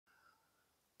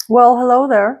Well, hello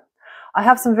there. I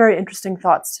have some very interesting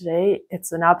thoughts today.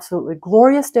 It's an absolutely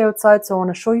glorious day outside, so I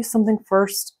want to show you something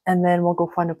first, and then we'll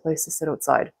go find a place to sit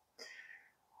outside.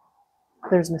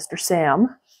 There's Mr.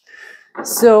 Sam.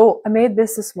 So I made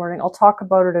this morning. I'll talk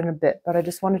about it in a bit, but I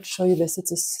just wanted to show you this.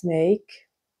 It's a snake.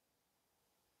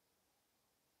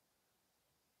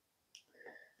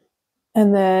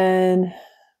 And then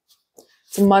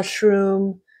it's a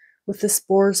mushroom with the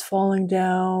spores falling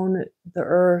down, the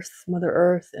earth, Mother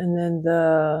Earth, and then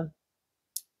the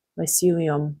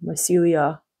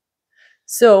mycelia.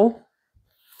 So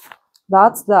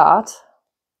that's that.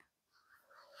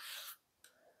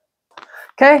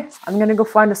 Okay, I'm gonna go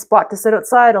find a spot to sit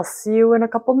outside. I'll see you in a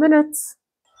couple minutes.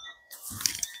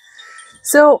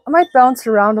 So I might bounce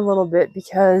around a little bit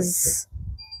because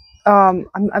I'm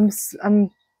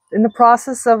in the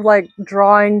process of like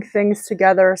drawing things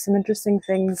together. Some interesting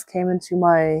things came into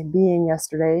my being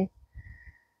yesterday.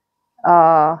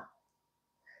 So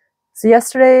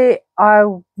yesterday I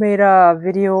made a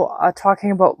video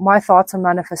talking about my thoughts on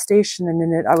manifestation, and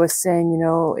in it I was saying, you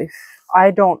know, if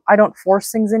I don't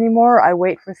force things anymore. I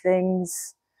wait for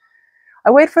things.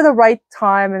 I wait for the right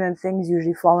time, and then things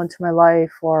usually fall into my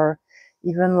life. Or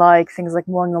even like things like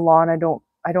mowing the lawn, I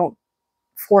don't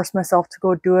force myself to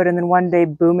go do it, and then one day,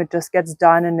 boom, it just gets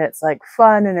done, and it's like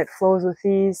fun and it flows with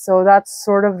ease. So that's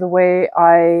sort of the way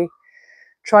I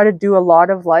try to do a lot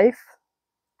of life.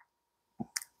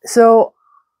 So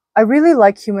I really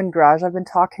like human garage. I've been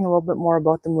talking a little bit more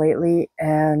about them lately,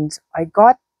 and I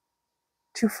got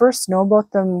to first know about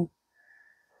them,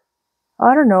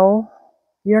 I don't know,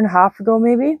 a year and a half ago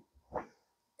maybe.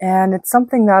 And it's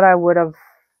something that I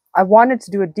wanted to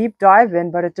do a deep dive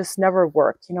in, but it just never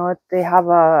worked. You know, they have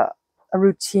a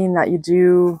routine that you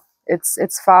do. It's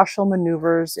fascial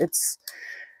maneuvers. It's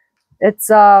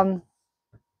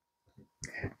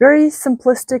very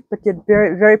simplistic, but yet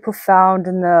very, very profound,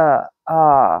 and the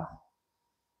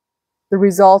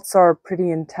results are pretty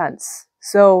intense.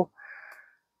 So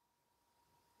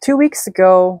 2 weeks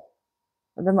ago,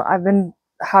 I've been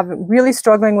really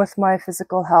struggling with my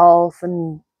physical health,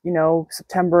 and you know,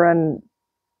 September and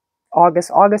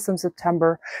August and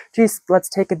September. Geez, let's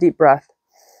take a deep breath.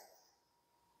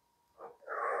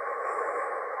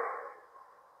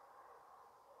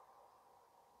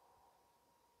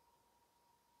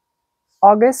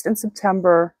 August and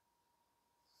September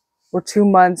were 2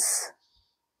 months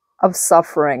of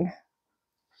suffering.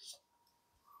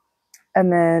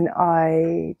 And then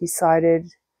I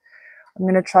decided I'm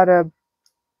going to try to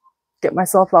get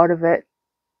myself out of it.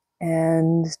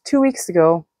 And 2 weeks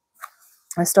ago,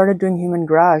 I started doing human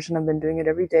garage, and I've been doing it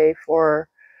every day for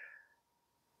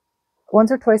once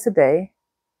or twice a day.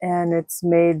 And it's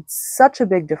made such a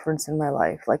big difference in my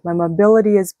life. Like, my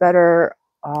mobility is better.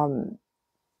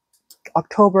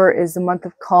 October is the month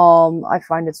of calm. I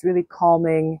find it's really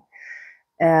calming.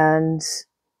 And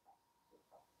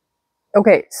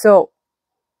okay, so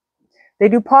they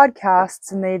do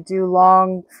podcasts and they do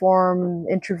long form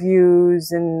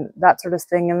interviews and that sort of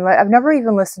thing. And I've never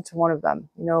even listened to one of them,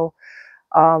 you know.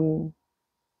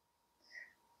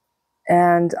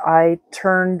 And I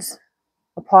turned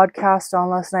a podcast on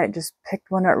last night, just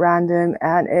picked one at random,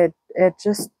 and it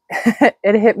just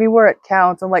it hit me where it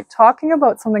counts. I'm like, talking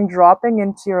about something dropping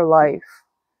into your life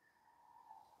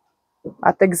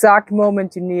at the exact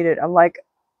moment you need it. I'm like,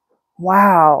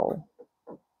 wow,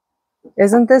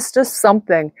 isn't this just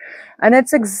something? And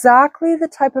it's exactly the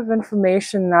type of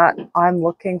information that I'm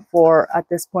looking for at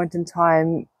this point in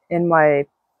time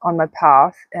on my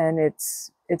path. And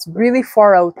it's really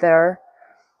far out there.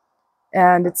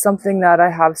 And it's something that I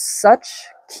have such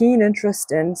keen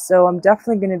interest in. So I'm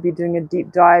definitely going to be doing a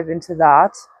deep dive into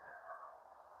that.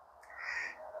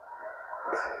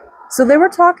 So they were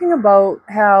talking about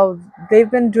how they've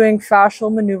been doing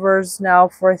fascial maneuvers now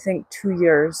for, I think, 2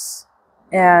 years.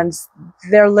 And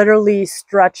they're literally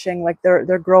stretching, like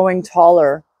they're growing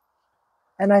taller.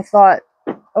 And I thought,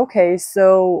 okay,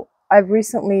 so I've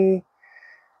recently,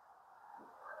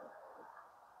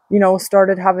 you know,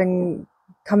 started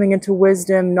coming into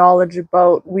wisdom, knowledge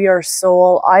about we are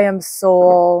soul. I am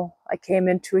soul. I came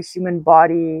into a human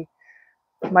body.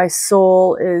 My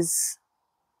soul is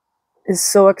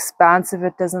so expansive.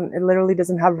 It literally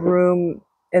doesn't have room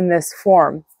in this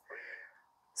form.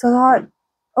 So I thought,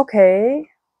 okay,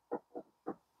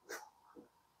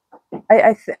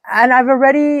 and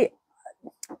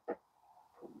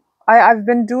I've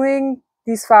been doing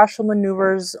these fascial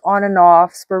maneuvers on and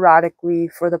off sporadically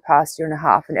for the past year and a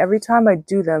half. And every time I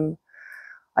do them,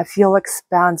 I feel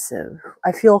expansive.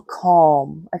 I feel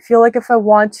calm. I feel like if I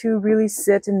want to really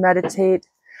sit and meditate,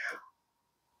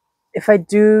 if I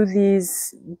do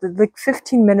these, like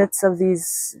 15 minutes of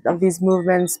these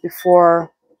movements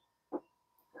before,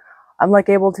 I'm like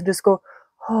able to just go,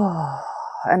 oh,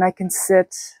 and I can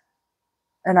sit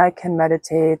and I can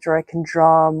meditate, or I can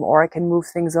drum, or I can move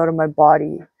things out of my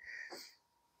body.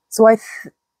 So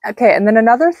okay. And then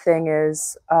another thing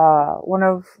is, one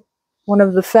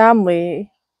of the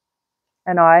family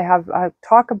and I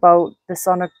talk about this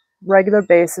on a regular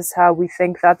basis, how we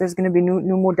think that there's going to be new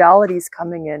modalities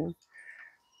coming in,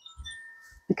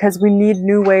 because we need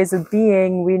new ways of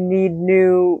being. We need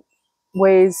new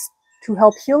ways to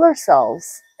help heal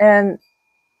ourselves. And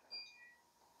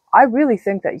I really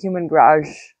think that human garage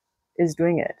is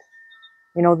doing it.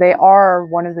 You know, they are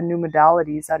one of the new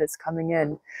modalities that is coming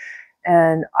in.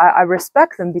 And I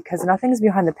respect them, because nothing's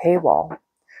behind the paywall.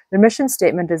 Their mission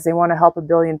statement is they want to help 1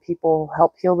 billion people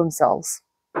help heal themselves.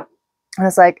 And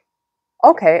it's like,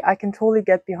 okay, I can totally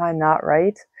get behind that,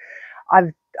 right?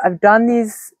 I've done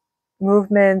these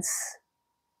movements,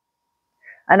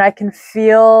 and I can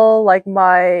feel like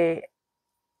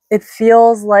it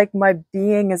feels like my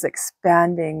being is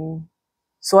expanding.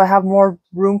 So I have more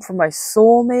room for my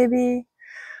soul, maybe.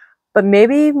 But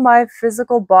maybe my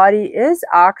physical body is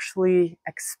actually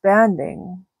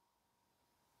expanding.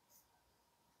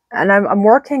 And I'm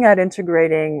working at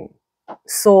integrating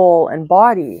soul and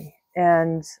body.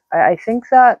 And I think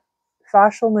that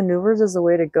fascial maneuvers is the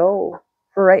way to go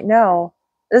for right now.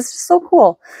 It's just so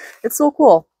cool. It's so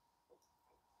cool.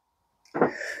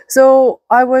 So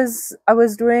I was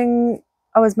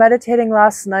meditating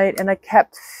last night, and I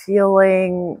kept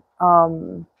feeling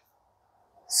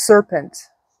serpent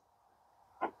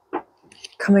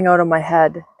coming out of my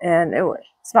head, and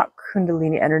it's not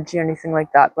Kundalini energy or anything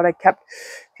like that, but I kept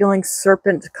feeling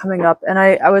serpent coming up, and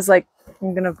I was like,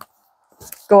 I'm gonna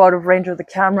go out of range of the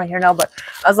camera here now, but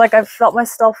I was like, I felt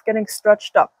myself getting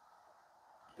stretched up.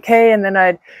 Okay, and then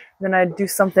I'd do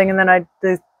something, and then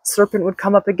the serpent would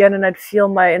come up again, and I'd feel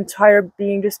my entire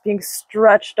being just being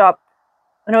stretched up.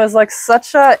 And it was like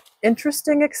such a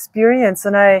interesting experience.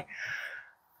 And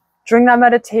during that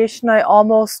meditation, I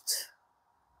almost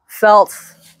felt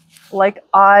like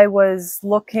I was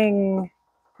looking,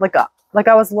 like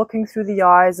I was looking through the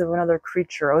eyes of another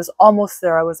creature. I was almost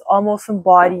there. I was almost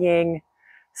embodying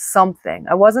something.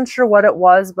 I wasn't sure what it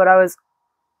was, but I was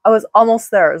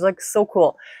almost there. It was like so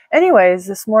cool. Anyways,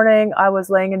 this morning I was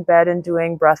laying in bed and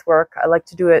doing breath work. I like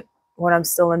to do it when I'm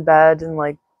still in bed, and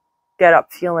like get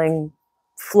up feeling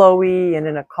flowy and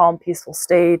in a calm, peaceful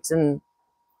state. And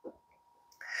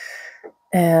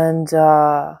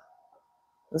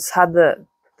just had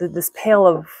this pail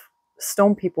of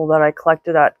stone people that I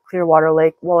collected at Clearwater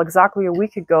Lake, well, exactly a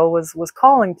week ago, was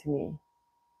calling to me.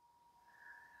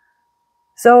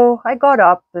 So I got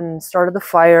up and started the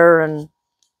fire, and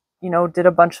did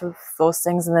a bunch of those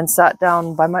things, and then sat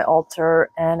down by my altar,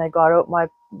 and I got out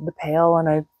the pail, and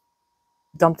I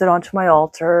dumped it onto my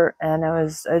altar, and I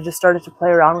just started to play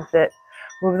around with it,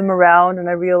 move them around, and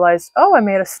I realized, oh, I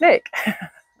made a snake.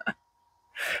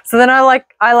 So then I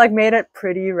made it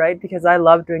pretty, right? Because I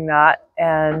love doing that.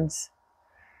 And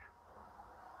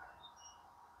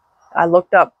I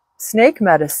looked up snake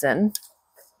medicine,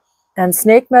 and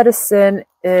snake medicine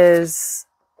is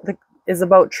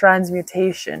about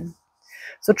transmutation.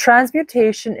 So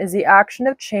transmutation is the action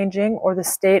of changing, or the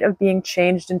state of being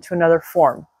changed into another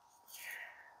form.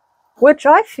 Which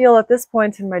I feel at this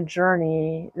point in my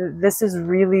journey, this is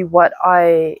really what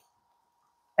I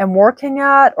am working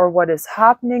at, or what is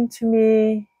happening to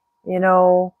me.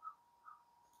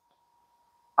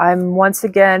 I'm once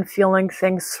again feeling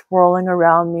things swirling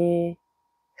around me.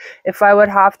 If I would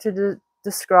have to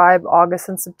describe August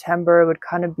and September, it would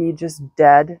kind of be just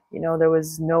dead. There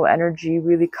was no energy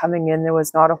really coming in. There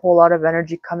was not a whole lot of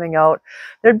energy coming out.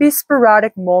 There'd be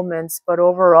sporadic moments, but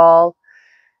overall,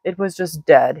 it was just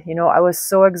dead. I was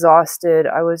so exhausted.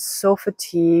 I was so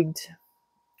fatigued.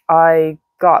 I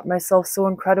got myself so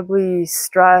incredibly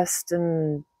stressed,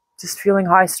 and just feeling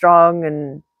high strung,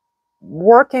 and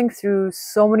working through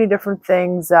so many different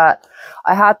things that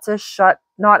I had to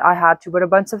but a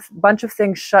bunch of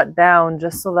things shut down,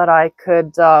 just so that I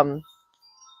could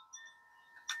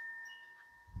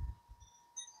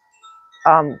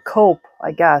cope,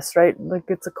 I guess, right? Like,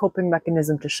 it's a coping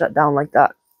mechanism to shut down like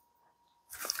that.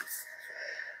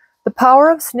 The power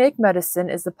of snake medicine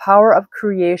is the power of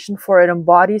creation, for it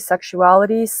embodies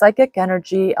sexuality, psychic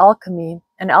energy, alchemy.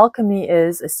 And alchemy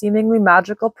is a seemingly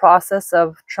magical process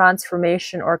of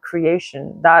transformation or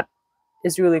creation. That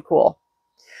is really cool.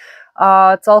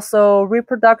 It's also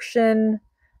reproduction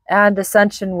and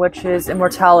ascension, which is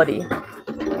immortality.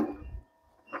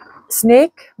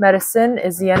 Snake medicine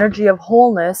is the energy of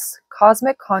wholeness,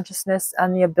 cosmic consciousness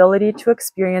and the ability to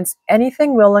experience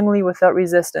anything willingly without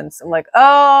resistance. I'm like,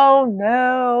 oh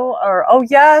no, or oh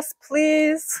yes,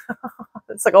 please.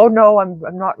 It's like, oh no, I'm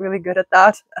not really good at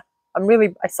that.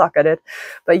 I suck at it.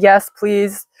 But yes,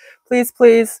 please, please,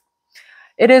 please.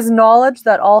 It is knowledge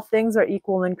that all things are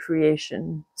equal in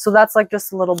creation. So that's like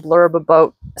just a little blurb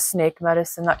about snake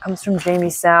medicine that comes from Jamie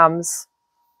Sams.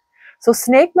 So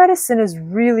snake medicine is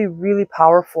really, really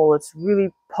powerful. It's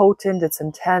really potent. It's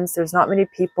intense. There's not many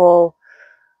people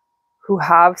who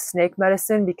have snake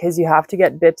medicine because you have to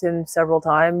get bitten several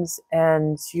times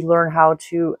and you learn how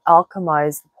to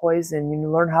alchemize the poison. You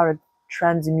learn how to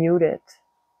transmute it.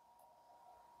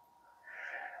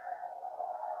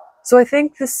 So I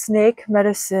think the snake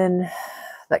medicine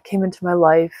that came into my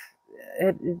life,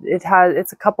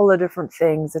 it's a couple of different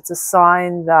things. It's a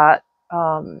sign that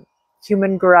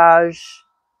human garage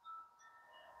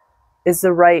is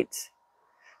the right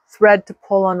thread to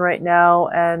pull on right now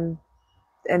and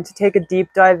to take a deep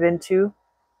dive into.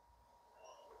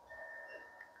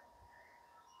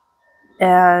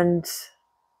 And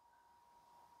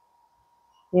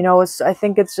you know, I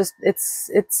think it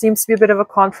seems to be a bit of a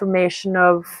confirmation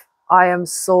of I am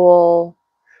soul.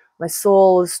 My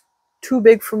soul is too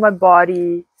big for my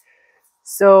body.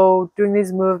 So doing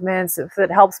these movements, if it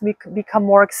helps me become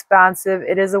more expansive,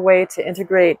 it is a way to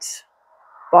integrate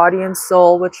body and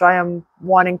soul, which I am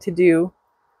wanting to do.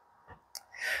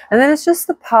 And then it's just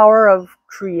the power of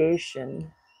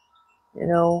creation. You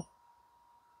know,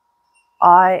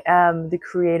 I am the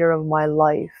creator of my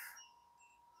life.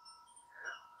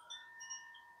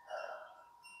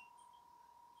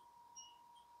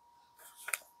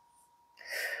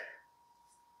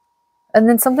 And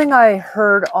then something I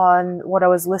heard on what I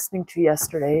was listening to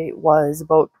yesterday was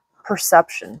about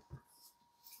perception.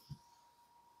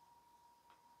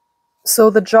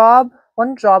 So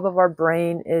one job of our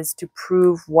brain is to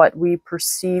prove what we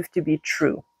perceive to be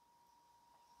true.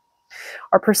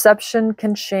 Our perception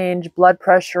can change blood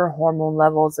pressure, hormone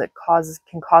levels. It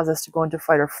can cause us to go into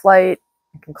fight or flight.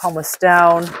 It can calm us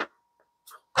down.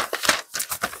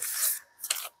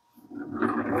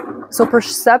 So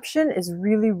perception is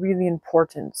really, really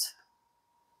important.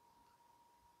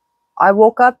 I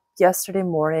woke up yesterday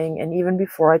morning, and even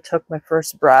before I took my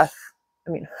first breath,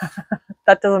 I mean,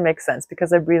 that doesn't make sense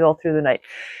because I breathe all through the night.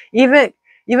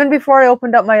 Even before I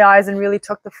opened up my eyes and really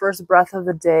took the first breath of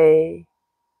the day,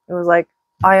 it was like,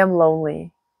 I am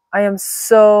lonely. I am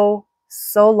so,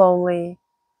 so lonely.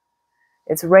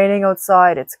 It's raining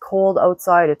outside. It's cold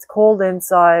outside. It's cold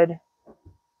inside.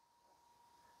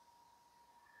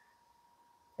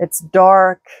 It's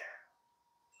dark.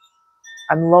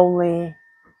 I'm lonely.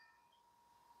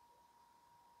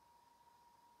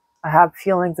 I have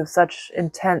feelings of such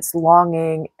intense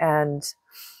longing and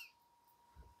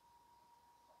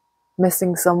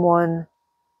missing someone.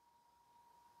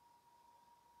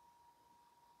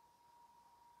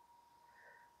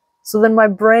 So then my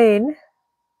brain,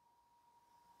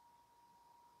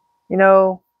 you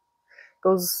know,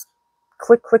 goes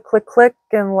click, click, click, click,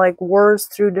 and like whirs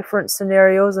through different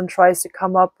scenarios and tries to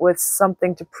come up with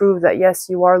something to prove that, yes,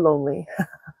 you are lonely.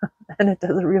 And it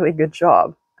does a really good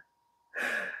job.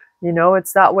 You know,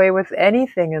 it's that way with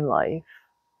anything in life.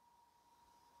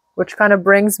 Which kind of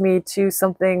brings me to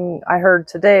something I heard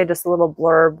today, just a little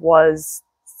blurb, was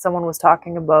someone was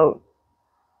talking about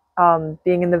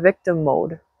being in the victim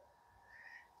mode.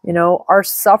 You know, our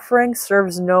suffering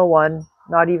serves no one,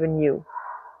 not even you.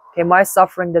 Okay, my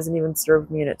suffering doesn't even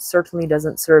serve me, and it certainly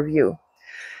doesn't serve you.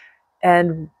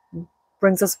 And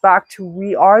brings us back to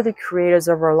we are the creators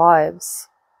of our lives.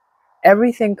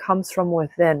 Everything comes from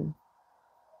within.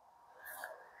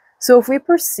 So if we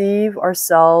perceive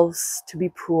ourselves to be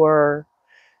poor,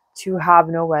 to have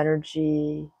no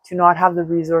energy, to not have the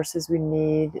resources we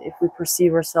need, if we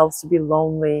perceive ourselves to be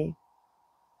lonely,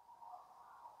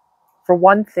 for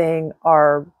one thing,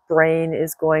 our brain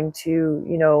is going to,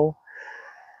 you know,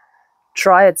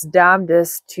 try its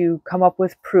damnedest to come up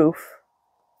with proof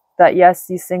that yes,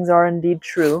 these things are indeed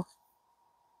true.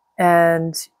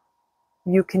 And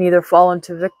you can either fall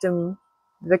into victim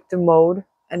mode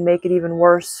and make it even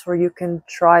worse, or you can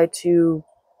try to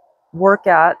work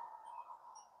at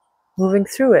moving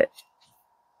through it.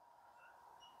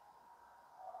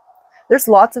 There's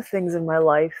lots of things in my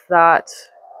life that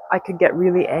I could get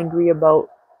really angry about,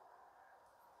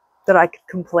 that I could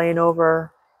complain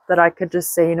over, that I could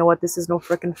just say, you know what, this is no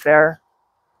frickin' fair.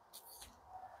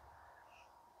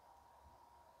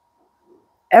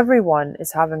 Everyone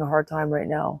is having a hard time right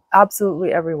now.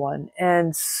 Absolutely everyone.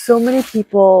 And so many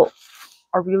people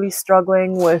are really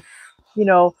struggling with, you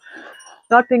know,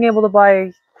 not being able to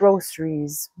buy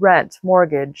groceries, rent,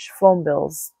 mortgage, phone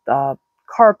bills,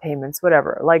 car payments,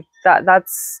 whatever. Like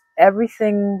that's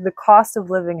everything. The cost of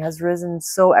living has risen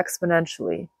so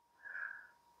exponentially.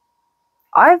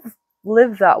 I've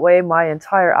lived that way my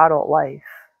entire adult life.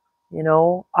 You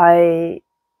know,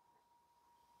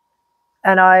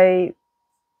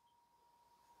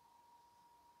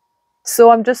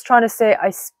 so I'm just trying to say I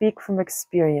speak from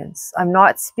experience. I'm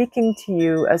not speaking to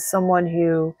you as someone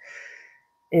who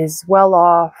is well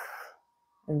off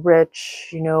and rich,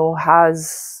 you know,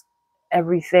 has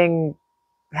everything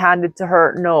handed to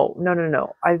her. No, no, no,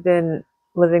 no. I've been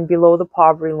living below the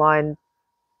poverty line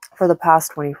for the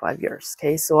past 25 years.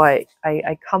 Okay, so I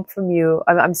come from you.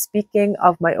 I'm speaking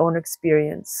of my own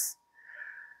experience.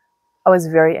 I was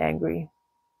very angry.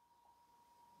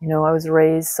 You know, I was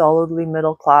raised solidly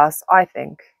middle class, I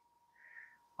think.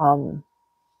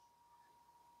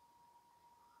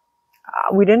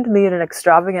 We didn't lead an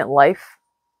extravagant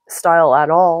lifestyle at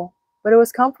all, but it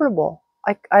was comfortable.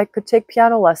 I could take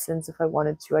piano lessons if I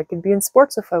wanted to. I could be in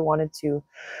sports if I wanted to.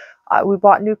 We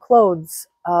bought new clothes.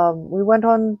 We went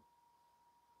on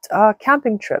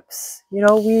camping trips. You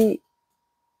know, we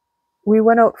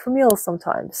went out for meals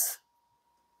sometimes.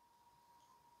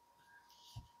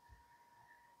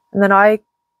 And then I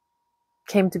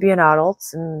came to be an adult,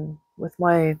 and with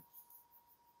my,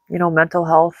 you know, mental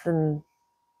health and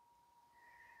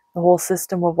the whole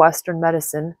system of Western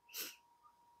medicine,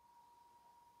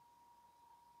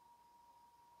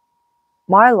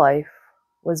 my life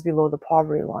was below the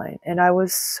poverty line, and I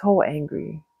was so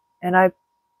angry, and I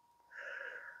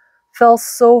fell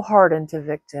so hard into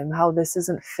victim, how this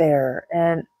isn't fair.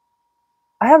 And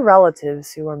I have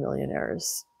relatives who are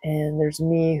millionaires, and there's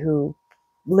me who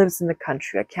lives in the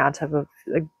country. I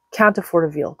can't afford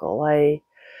a vehicle.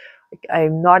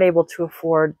 I'm not able to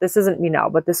afford, this isn't me now,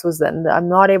 but this was then, I'm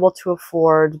not able to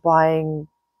afford buying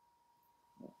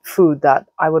food that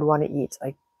I would want to eat.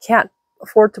 I can't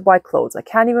afford to buy clothes. I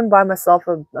can't even buy myself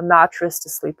a mattress to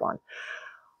sleep on.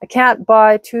 I can't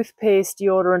buy toothpaste,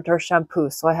 deodorant, or shampoo,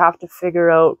 so I have to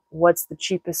figure out what's the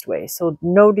cheapest way. So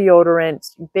no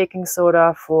deodorant, baking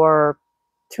soda for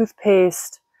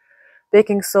toothpaste,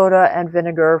 baking soda and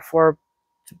vinegar for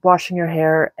washing your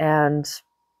hair, and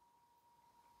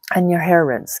your hair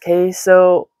rinse. Okay,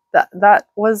 so that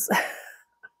was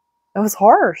that was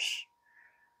harsh,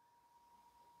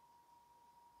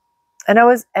 and I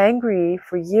was angry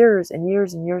for years and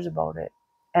years and years about it.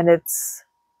 And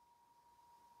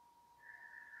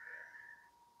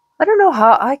I don't know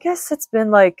how, I guess it's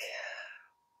been like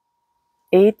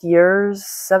 8 years,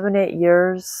 7, 8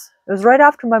 years. It was right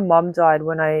after my mom died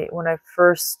when I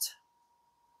first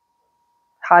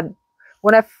had,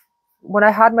 when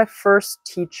I had my first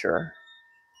teacher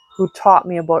who taught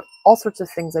me about all sorts of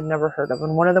things I'd never heard of.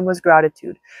 And one of them was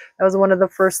gratitude. That was one of the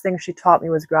first things she taught me,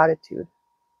 was gratitude.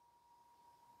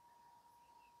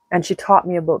 And she taught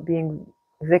me about being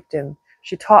victim.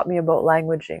 She taught me about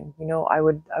languaging. You know, I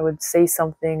would say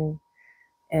something,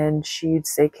 and she'd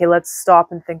say, okay, let's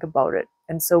stop and think about it.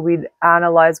 And so we'd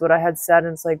analyze what I had said,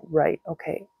 and it's like, right,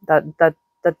 okay,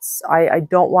 that's I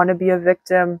don't want to be a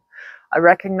victim. I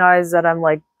recognize that I'm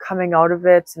like coming out of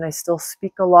it, and I still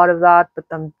speak a lot of that, but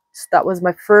then that was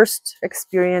my first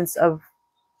experience of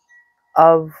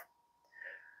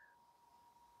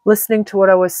listening to what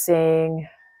I was saying,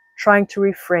 trying to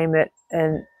reframe it,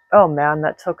 and oh man,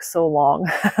 that took so long.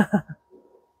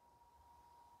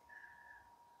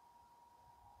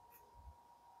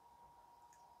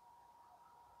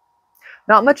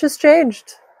 Not much has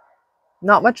changed.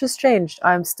 Not much has changed.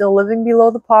 I'm still living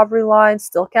below the poverty line,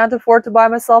 still can't afford to buy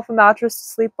myself a mattress to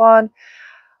sleep on.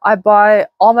 I buy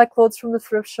all my clothes from the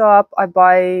thrift shop.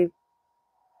 I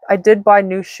did buy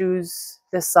new shoes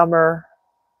this summer.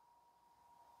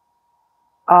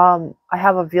 I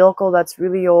have a vehicle that's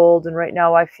really old, and right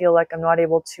now I feel like I'm not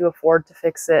able to afford to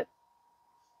fix it.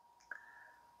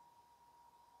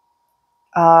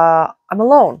 I'm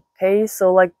alone, okay?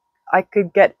 So like I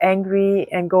could get angry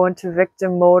and go into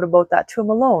victim mode about that too. I'm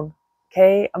alone,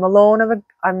 okay? I'm alone.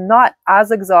 I'm not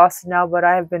as exhausted now, but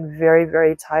I have been very,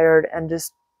 very tired and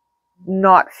just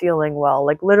not feeling well.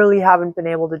 Like literally haven't been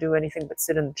able to do anything but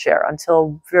sit in the chair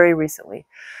until very recently.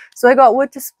 So I got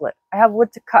wood to split. I have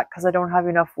wood to cut because I don't have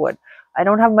enough wood. I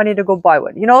don't have money to go buy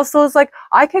wood. You know, so it's like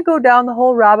I could go down the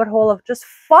whole rabbit hole of just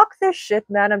fuck this shit,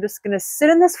 man. I'm just gonna sit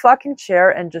in this fucking chair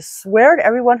and just swear at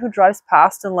everyone who drives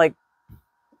past, and like,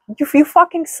 you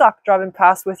fucking suck driving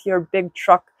past with your big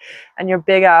truck and your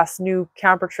big ass new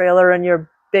camper trailer and your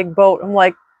big boat. I'm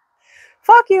like,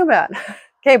 fuck you, man.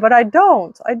 Okay, but I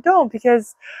don't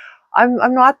because I'm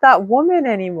not that woman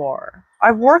anymore.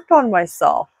 I've worked on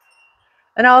myself.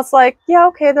 And I was like, yeah,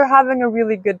 okay, they're having a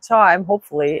really good time,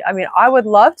 hopefully. I mean, I would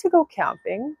love to go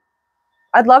camping.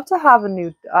 I'd love to have a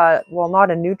new, well,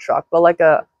 not a new truck, but like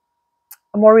a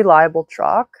more reliable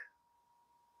truck.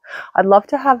 I'd love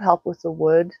to have help with the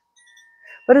wood,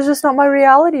 but it's just not my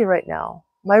reality right now.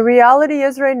 My reality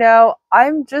is right now,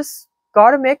 I'm just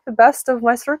got to make the best of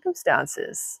my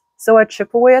circumstances. So I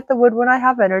chip away at the wood when I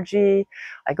have energy.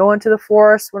 I go into the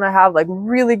forest when I have like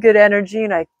really good energy,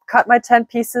 and I cut my 10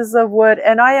 pieces of wood,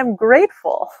 and I am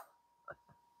grateful.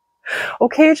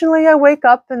 Occasionally I wake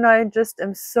up and I just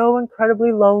am so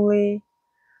incredibly lonely.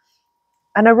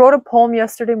 And I wrote a poem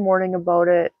yesterday morning about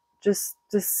it, just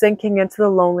sinking into the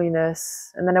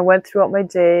loneliness. And then I went throughout my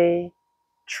day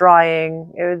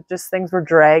trying. It was just things were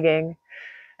dragging.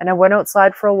 And I went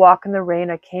outside for a walk in the rain.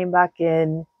 I came back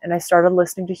in and I started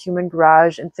listening to Human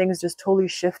Garage, and things just totally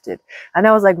shifted. And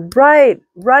I was like, right.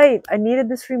 I needed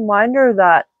this reminder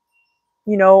that,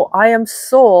 you know, I am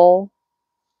soul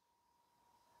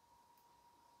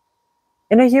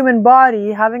in a human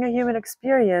body, having a human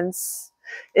experience.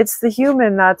 It's the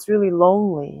human that's really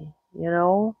lonely, you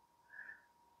know?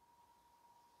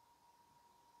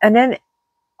 And then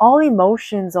all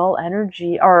emotions, all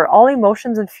energy, or all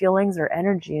emotions and feelings are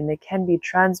energy, and they can be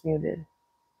transmuted.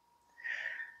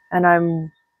 And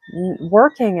I'm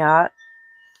working at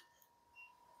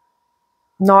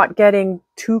not getting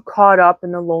too caught up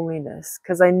in the loneliness,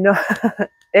 because I know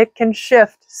it can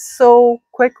shift so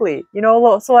quickly, you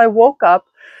know. So I woke up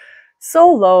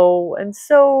so low and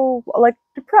so like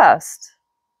depressed,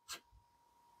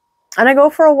 and I go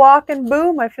for a walk and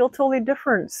boom, I feel totally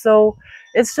different. So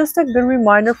it's just a good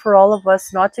reminder for all of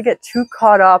us not to get too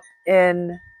caught up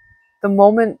in the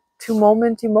moment to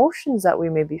moment emotions that we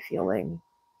may be feeling,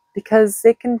 because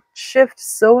they can shift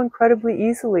so incredibly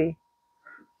easily.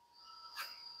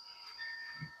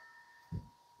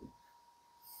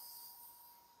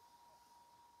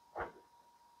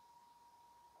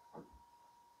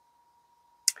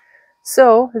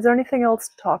 So, is there anything else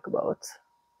to talk about?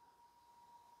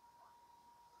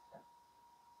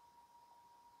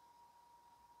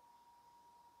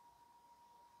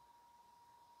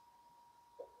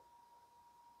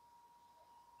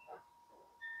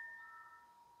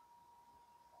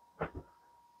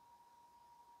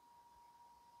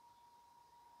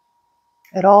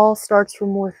 It all starts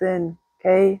from within,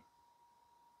 okay?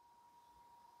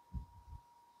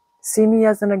 See me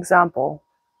as an example.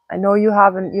 I know you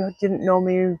didn't know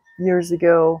me years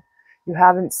ago. You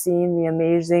haven't seen the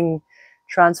amazing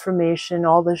transformation,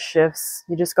 all the shifts.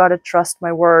 You just got to trust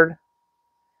my word.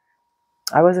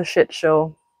 I was a shit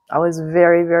show. I was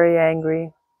very, very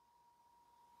angry.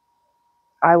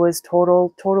 I was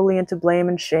totally into blame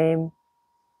and shame.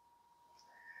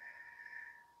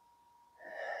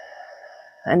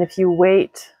 And if you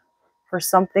wait for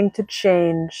something to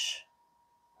change,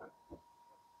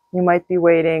 you might be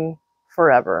waiting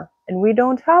forever. And we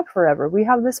don't have forever. We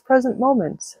have this present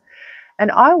moment. And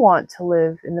I want to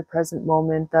live in the present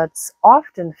moment that's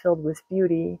often filled with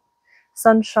beauty,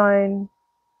 sunshine.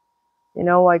 You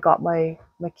know, I got my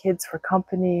kids for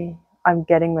company. I'm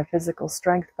getting my physical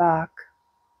strength back.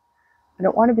 I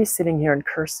don't want to be sitting here and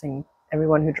cursing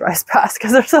everyone who drives past,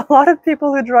 because there's a lot of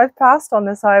people who drive past on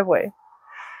this highway.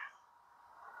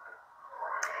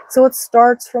 So it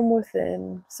starts from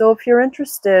within. So if you're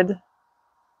interested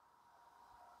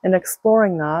in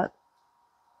exploring that,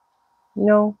 you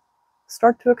know,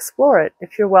 start to explore it.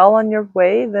 If you're well on your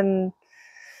way, then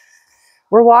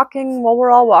we're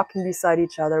all walking beside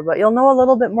each other, but you'll know a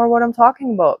little bit more what I'm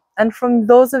talking about. And for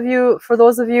those of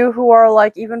you who are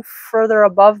like even further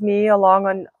above me,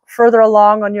 further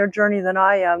along on your journey than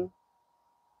I am,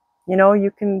 you know,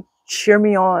 you can cheer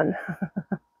me on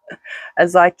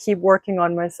as I keep working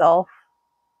on myself.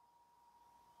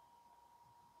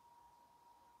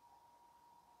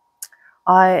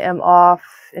 I am off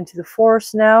into the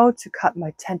forest now to cut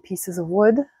my 10 pieces of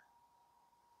wood.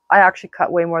 I actually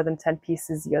cut way more than 10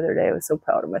 pieces the other day. I was so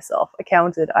proud of myself. I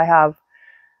counted. I have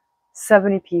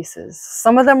 70 pieces.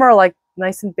 Some of them are like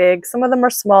nice and big. Some of them are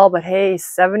small, but hey,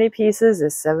 70 pieces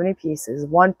is 70 pieces.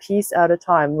 One piece at a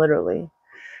time, literally.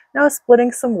 Now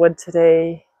splitting some wood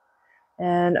today.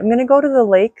 And I'm going to go to the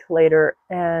lake later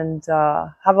and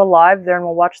have a live there, and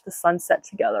we'll watch the sunset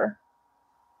together.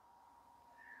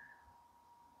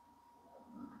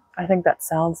 I think that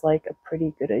sounds like a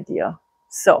pretty good idea.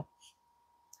 So,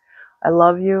 I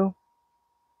love you.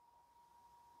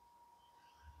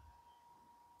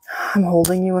 I'm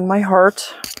holding you in my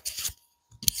heart.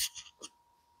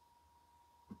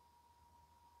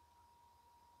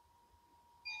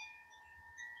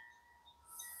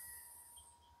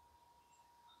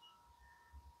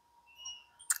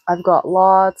 I've got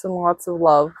lots and lots of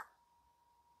love.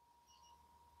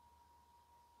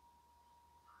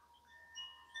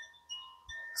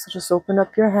 So just open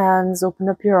up your hands, open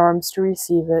up your arms to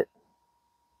receive it.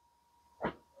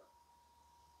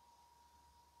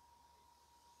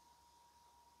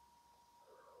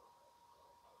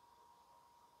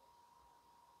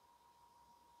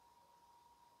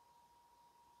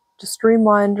 Just a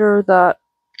reminder that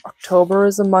October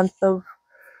is a month of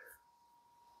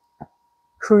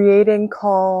creating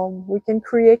calm. We can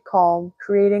create calm,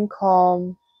 creating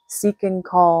calm, seeking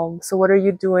calm. So what are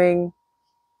you doing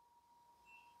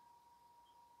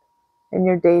in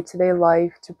your day-to-day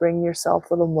life to bring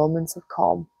yourself little moments of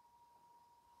calm?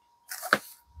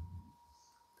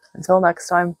 Until next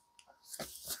time.